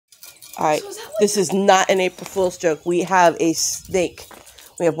Alright, So is that what this is not an April Fool's joke. We have a snake.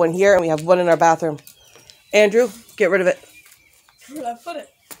 We have one here and we have one in our bathroom. Andrew, get rid of it. Where did I put it?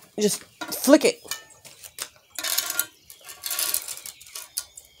 Just flick it.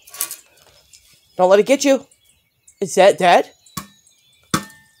 Don't let it get you. Is that dead?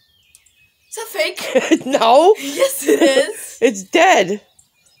 Is that fake? No. Yes, it is. It's dead.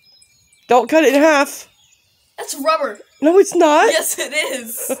 Don't cut it in half. That's rubber. No, it's not. Yes, it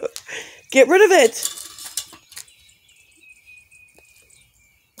is. Get rid of it.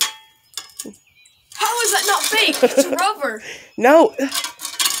 How is that not fake? It's rubber. No.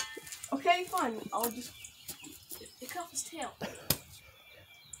 Okay, fine. I'll just cut off his tail.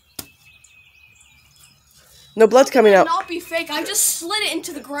 No blood's coming out. Not be fake. I just slid it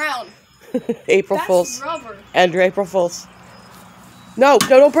into the ground. April That's Fools. rubber. Andrew, April Fools. No,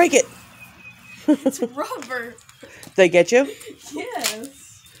 don't break it. It's rubber. Did they get you?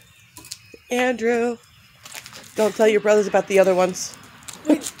 Yes. Andrew. Don't tell your brothers about the other ones.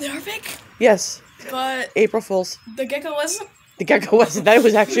 Wait, they're fake? Yes. But April Fools. the gecko wasn't? The gecko wasn't. That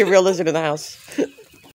was actually a real lizard in the house.